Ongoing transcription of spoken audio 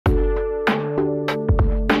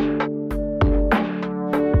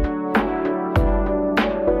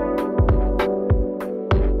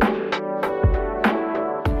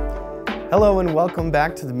Hello and welcome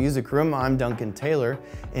back to the Music Room. I'm Duncan Taylor,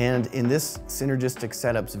 and in this Synergistic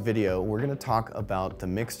Setups video, we're going to talk about the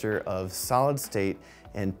mixture of solid-state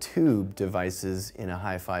and tube devices in a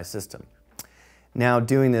hi-fi system. Now,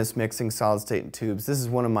 doing this, mixing solid-state and tubes, this is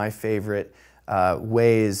one of my favorite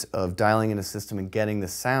ways of dialing in a system and getting the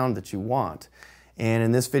sound that you want. And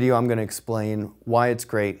in this video, I'm going to explain why it's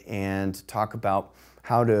great and talk about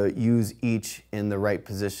how to use each in the right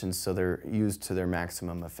positions so they're used to their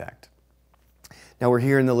maximum effect. Now we're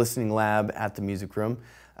here in the listening lab at the Music Room.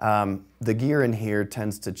 The gear in here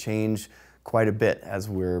tends to change quite a bit as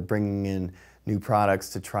we're bringing in new products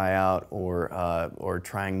to try out or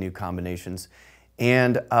trying new combinations.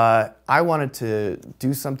 And I wanted to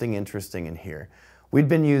do something interesting in here. We'd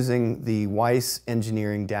been using the Weiss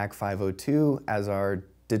Engineering DAC 502 as our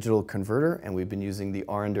digital converter, and we've been using the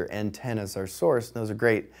R/Ender N10 as our source. Those are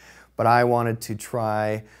great, but I wanted to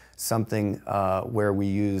try something where we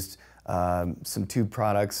used some tube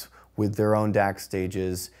products with their own DAC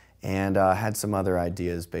stages and had some other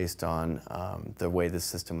ideas based on the way the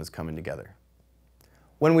system was coming together.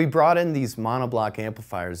 When we brought in these monoblock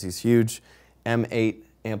amplifiers, these huge M8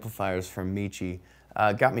 amplifiers from Michi,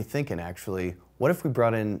 got me thinking actually, what if we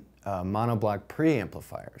brought in monoblock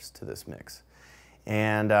preamplifiers to this mix?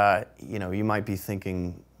 And you know, you might be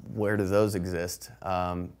thinking, where do those exist?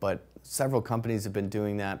 But several companies have been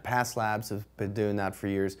doing that. Past Labs have been doing that for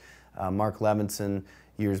years. Mark Levinson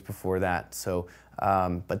years before that. So,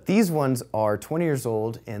 but these ones are 20 years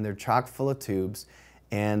old and they're chock full of tubes,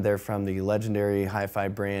 and they're from the legendary hi-fi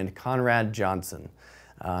brand Conrad Johnson.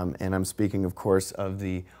 And I'm speaking, of course, of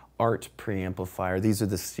the ART preamplifier. These are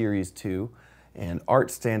the Series 2, and ART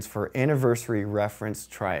stands for Anniversary Reference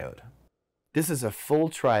Triode. This is a full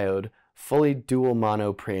triode, fully dual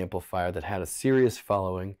mono preamplifier that had a serious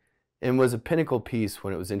following and was a pinnacle piece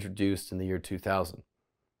when it was introduced in the year 2000.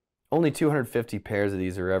 Only 250 pairs of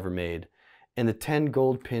these are ever made, and the 10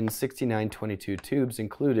 gold pin 6922 tubes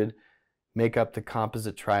included make up the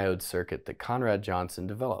composite triode circuit that Conrad Johnson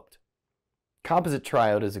developed. Composite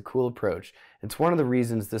triode is a cool approach. It's one of the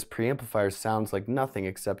reasons this preamplifier sounds like nothing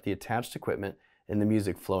except the attached equipment and the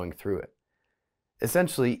music flowing through it.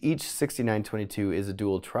 Essentially, each 6922 is a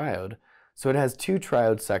dual triode, so it has two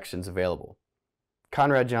triode sections available.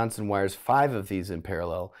 Conrad Johnson wires 5 of these in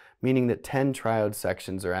parallel, meaning that 10 triode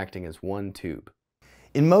sections are acting as one tube.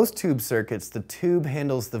 In most tube circuits, the tube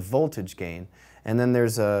handles the voltage gain, and then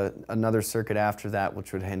there's another circuit after that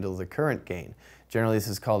which would handle the current gain. Generally, this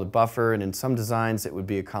is called a buffer, and in some designs it would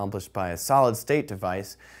be accomplished by a solid-state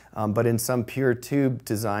device, but in some pure tube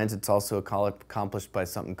designs it's also accomplished by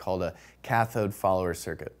something called a cathode follower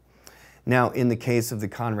circuit. Now, in the case of the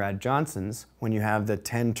Conrad Johnsons, when you have the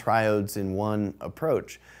 10 triodes in one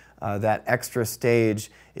approach, that extra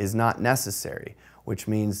stage is not necessary, which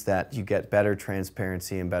means that you get better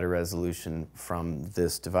transparency and better resolution from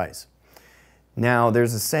this device. Now,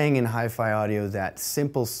 there's a saying in hi-fi audio that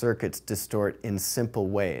simple circuits distort in simple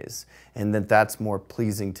ways, and that's more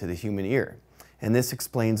pleasing to the human ear. And this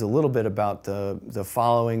explains a little bit about the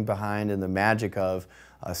following behind and the magic of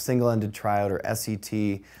a single-ended triode, or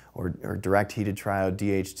SET, or direct heated triode,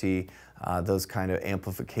 DHT, those kind of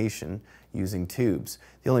amplification using tubes.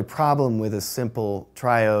 The only problem with a simple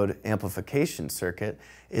triode amplification circuit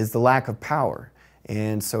is the lack of power,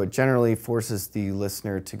 and so it generally forces the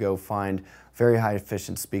listener to go find very high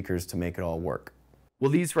efficient speakers to make it all work.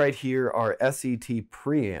 Well, these right here are SET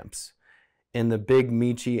preamps, and the big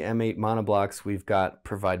Michi M8 monoblocks we've got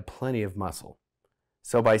provide plenty of muscle.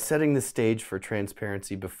 So by setting the stage for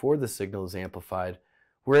transparency before the signal is amplified,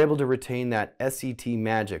 we're able to retain that SET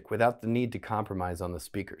magic without the need to compromise on the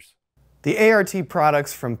speakers. The ART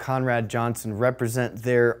products from Conrad Johnson represent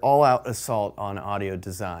their all-out assault on audio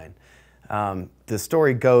design. The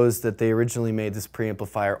story goes that they originally made this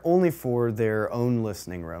preamplifier only for their own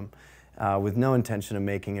listening room, with no intention of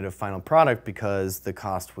making it a final product because the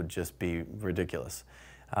cost would just be ridiculous.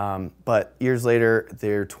 But years later,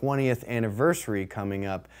 their 20th anniversary coming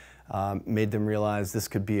up made them realize this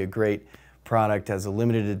could be a great product as a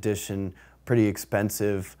limited edition, pretty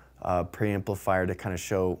expensive preamplifier to kind of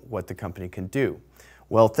show what the company can do.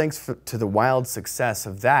 Well, thanks to the wild success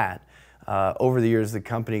of that, over the years the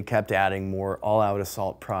company kept adding more all-out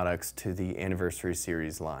assault products to the Anniversary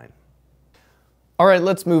Series line. All right,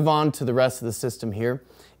 let's move on to the rest of the system here.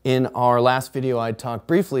 In our last video, I talked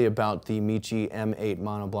briefly about the Michi M8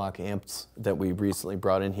 monoblock amps that we recently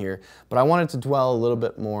brought in here, but I wanted to dwell a little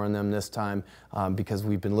bit more on them this time because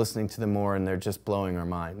we've been listening to them more and they're just blowing our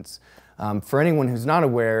minds. For anyone who's not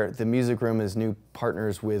aware, the Music Room is new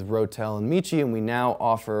partners with Rotel and Michi, and we now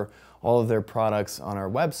offer all of their products on our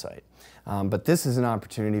website. But this is an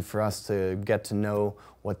opportunity for us to get to know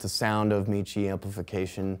what the sound of Michi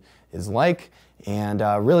amplification is like. And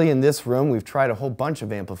really in this room, we've tried a whole bunch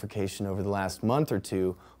of amplification over the last month or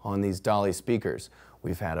two on these Dali speakers.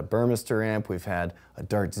 We've had a Burmester amp, we've had a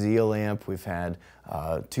Dart Zeal amp, we've had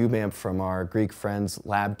a tube amp from our Greek friends,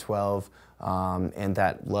 Lab 12, and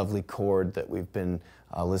that lovely chord that we've been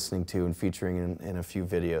listening to and featuring in a few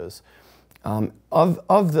videos.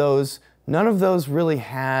 Of those, none of those really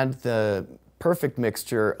had the perfect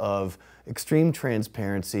mixture of extreme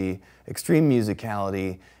transparency, extreme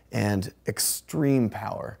musicality, and extreme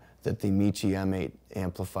power that the Michi M8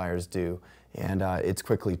 amplifiers do. And it's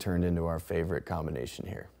quickly turned into our favorite combination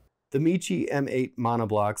here. The Michi M8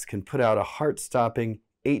 monoblocks can put out a heart-stopping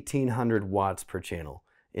 1800 watts per channel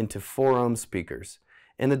into 4 ohm speakers.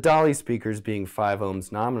 And the Dali speakers being 5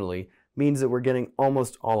 ohms nominally means that we're getting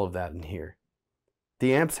almost all of that in here.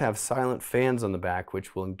 The amps have silent fans on the back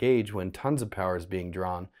which will engage when tons of power is being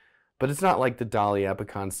drawn, but it's not like the Dali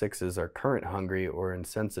Epicon 6s are current hungry or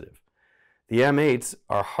insensitive. The M8s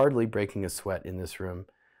are hardly breaking a sweat in this room,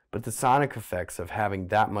 but the sonic effects of having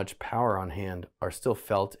that much power on hand are still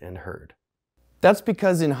felt and heard. That's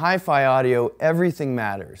because in hi-fi audio, everything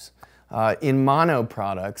matters. In mono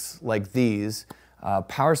products like these,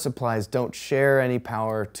 power supplies don't share any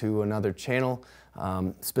power to another channel.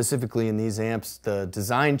 Specifically in these amps, the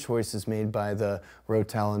design choices made by the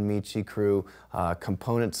Rotel and Michi crew,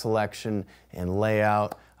 component selection and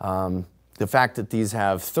layout, the fact that these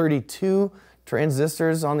have 32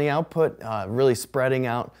 transistors on the output, really spreading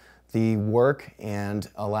out the work and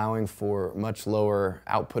allowing for much lower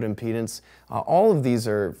output impedance. All of these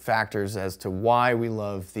are factors as to why we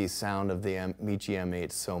love the sound of the Michi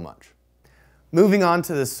M8 so much. Moving on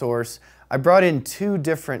to the source, I brought in 2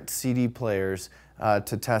 different CD players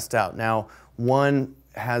to test out. Now, one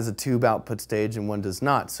has a tube output stage and one does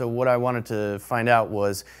not. So what I wanted to find out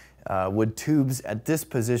was, would tubes at this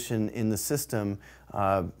position in the system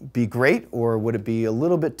be great, or would it be a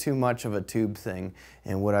little bit too much of a tube thing,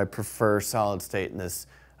 and would I prefer solid state in this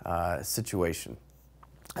situation?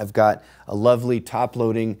 I've got a lovely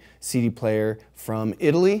top-loading CD player from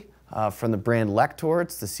Italy, from the brand Lector.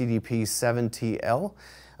 It's the CDP-7TL.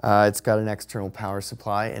 It's got an external power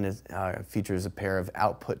supply and it features a pair of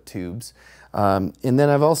output tubes. And then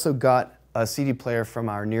I've also got a CD player from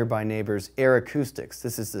our nearby neighbors, Air Acoustics.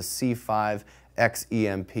 This is the C5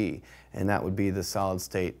 XEMP, and that would be the solid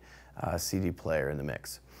state CD player in the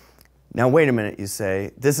mix. Now wait a minute, you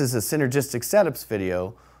say, this is a Synergistic Setups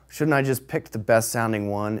video. Shouldn't I just pick the best sounding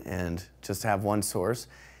one and just have one source?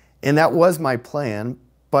 And that was my plan,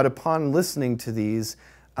 but upon listening to these,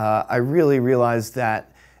 I really realized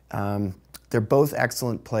that they're both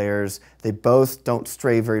excellent players. They both don't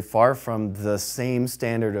stray very far from the same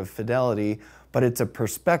standard of fidelity, but it's a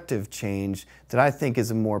perspective change that I think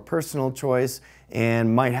is a more personal choice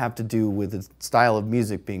and might have to do with the style of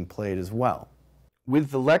music being played as well.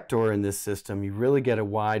 With the Lector in this system, you really get a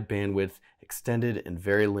wide bandwidth, extended and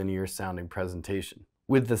very linear sounding presentation.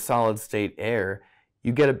 With the solid state Air,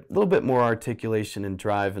 you get a little bit more articulation and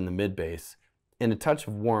drive in the mid bass, and a touch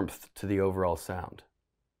of warmth to the overall sound.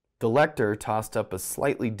 The Lector tossed up a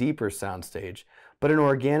slightly deeper soundstage, but an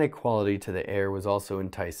organic quality to the Air was also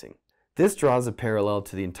enticing. This draws a parallel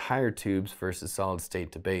to the entire tubes versus solid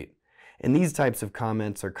state debate, and these types of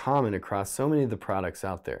comments are common across so many of the products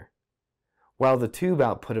out there. While the tube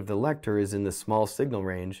output of the Lector is in the small signal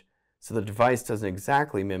range, so the device doesn't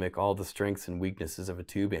exactly mimic all the strengths and weaknesses of a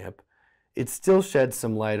tube amp, it still sheds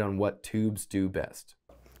some light on what tubes do best.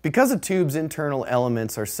 Because a tube's internal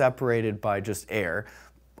elements are separated by just air,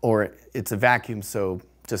 or it's a vacuum, so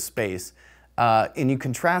just space, and you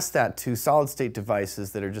contrast that to solid state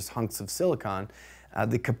devices that are just hunks of silicon,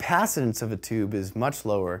 the capacitance of a tube is much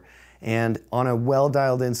lower, and on a well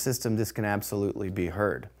dialed in system this can absolutely be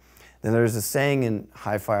heard. Then there's a saying in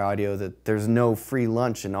hi-fi audio that there's no free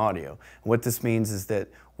lunch in audio. What this means is that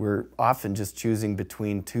we're often just choosing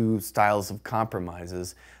between 2 styles of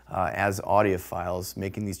compromises as audiophiles,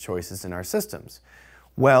 making these choices in our systems.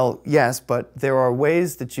 Well, yes, but there are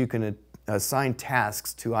ways that you can assign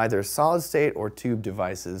tasks to either solid state or tube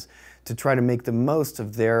devices to try to make the most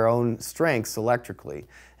of their own strengths electrically,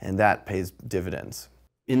 and that pays dividends.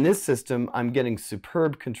 In this system, I'm getting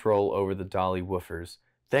superb control over the Dali woofers,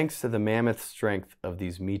 thanks to the mammoth strength of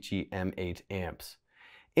these Michi M8 amps.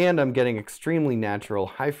 And I'm getting extremely natural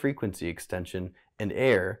high-frequency extension and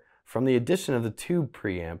air from the addition of the tube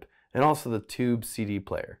preamp and also the tube CD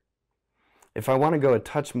player. If I want to go a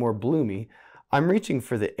touch more bloomy, I'm reaching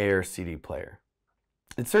for the Air CD player.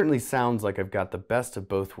 It certainly sounds like I've got the best of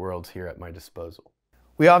both worlds here at my disposal.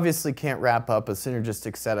 We obviously can't wrap up a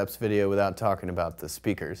Synergistic Setups video without talking about the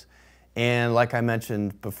speakers. And like I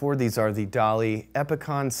mentioned before, these are the Dali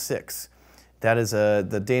Epicon 6. That is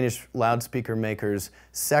the Danish loudspeaker maker's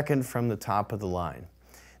second from the top of the line.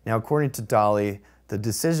 Now, according to Dali, the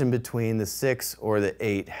decision between the 6 or the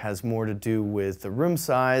 8 has more to do with the room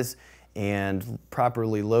size and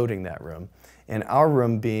properly loading that room. And our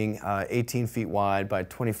room being 18 feet wide by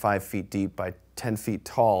 25 feet deep by 10 feet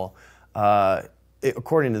tall,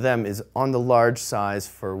 according to them, is on the large size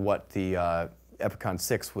for what the Epicon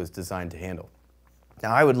 6 was designed to handle.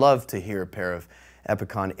 Now, I would love to hear a pair of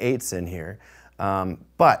Epicon 8s in here,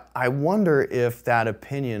 but I wonder if that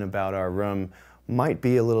opinion about our room might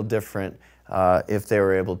be a little different if they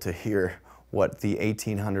were able to hear what the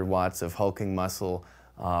 1800 watts of hulking muscle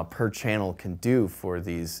per channel can do for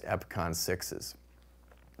these Epicon 6s.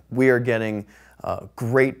 We are getting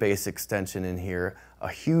great bass extension in here, a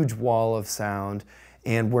huge wall of sound,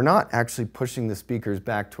 and we're not actually pushing the speakers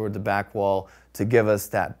back toward the back wall to give us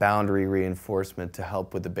that boundary reinforcement to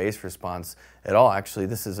help with the bass response at all. Actually,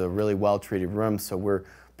 this is a really well-treated room, so we're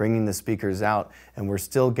bringing the speakers out and we're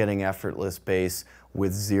still getting effortless bass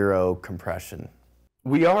with zero compression.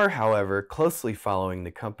 We are, however, closely following the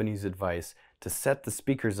company's advice to set the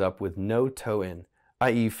speakers up with no toe-in,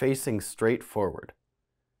 i.e. facing straight forward.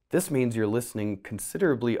 This means you're listening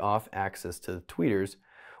considerably off-axis to the tweeters,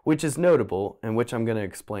 which is notable and which I'm going to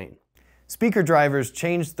explain. Speaker drivers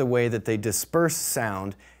change the way that they disperse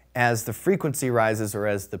sound as the frequency rises or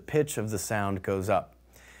as the pitch of the sound goes up.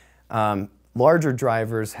 Larger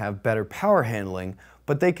drivers have better power handling,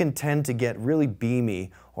 but they can tend to get really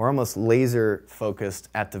beamy or almost laser focused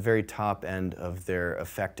at the very top end of their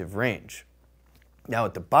effective range. Now,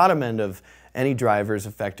 at the bottom end of any driver's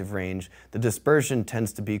effective range, the dispersion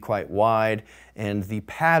tends to be quite wide, and the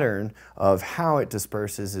pattern of how it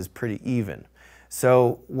disperses is pretty even.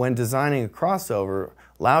 So when designing a crossover,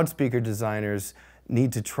 loudspeaker designers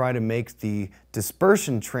need to try to make the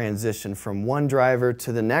dispersion transition from one driver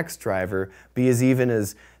to the next driver be as even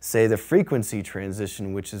as, say, the frequency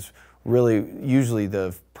transition, which is really usually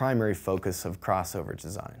the primary focus of crossover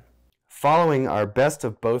design. Following our best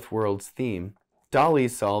of both worlds theme, Dali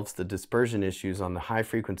solves the dispersion issues on the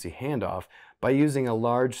high-frequency handoff by using a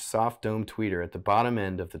large soft dome tweeter at the bottom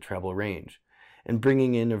end of the treble range and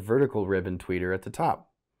bringing in a vertical ribbon tweeter at the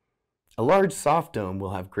top. A large soft dome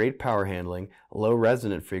will have great power handling, a low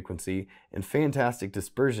resonant frequency, and fantastic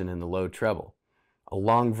dispersion in the low treble. A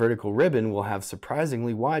long vertical ribbon will have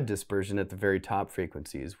surprisingly wide dispersion at the very top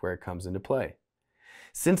frequencies where it comes into play.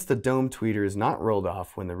 Since the dome tweeter is not rolled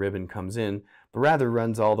off when the ribbon comes in, but rather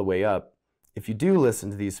runs all the way up, if you do listen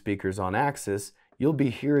to these speakers on axis, you'll be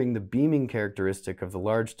hearing the beaming characteristic of the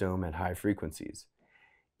large dome at high frequencies.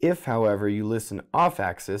 If, however, you listen off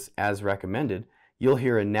axis, as recommended, you'll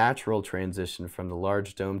hear a natural transition from the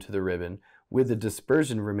large dome to the ribbon, with the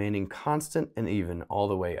dispersion remaining constant and even all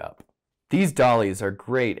the way up. These Dalis are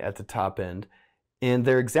great at the top end, and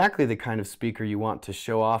they're exactly the kind of speaker you want to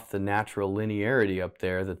show off the natural linearity up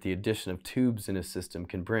there that the addition of tubes in a system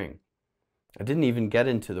can bring. I didn't even get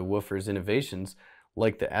into the woofer's innovations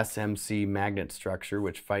like the SMC magnet structure,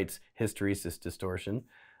 which fights hysteresis distortion,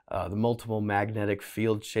 the multiple magnetic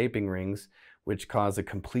field shaping rings, which cause a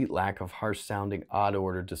complete lack of harsh-sounding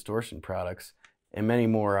odd-order distortion products, and many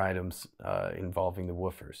more items involving the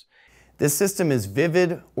woofers. This system is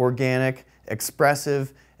vivid, organic,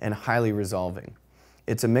 expressive, and highly resolving.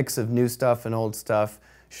 It's a mix of new stuff and old stuff,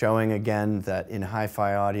 showing again that in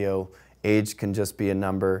hi-fi audio, age can just be a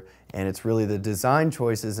number, and it's really the design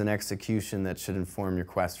choices and execution that should inform your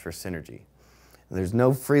quest for synergy. There's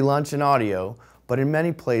no free lunch in audio, but in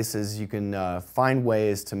many places you can find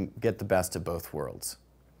ways to get the best of both worlds.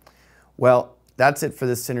 Well, that's it for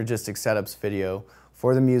this Synergistic Setups video.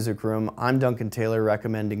 For the Music Room, I'm Duncan Taylor,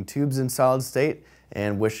 recommending tubes in solid state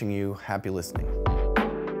and wishing you happy listening.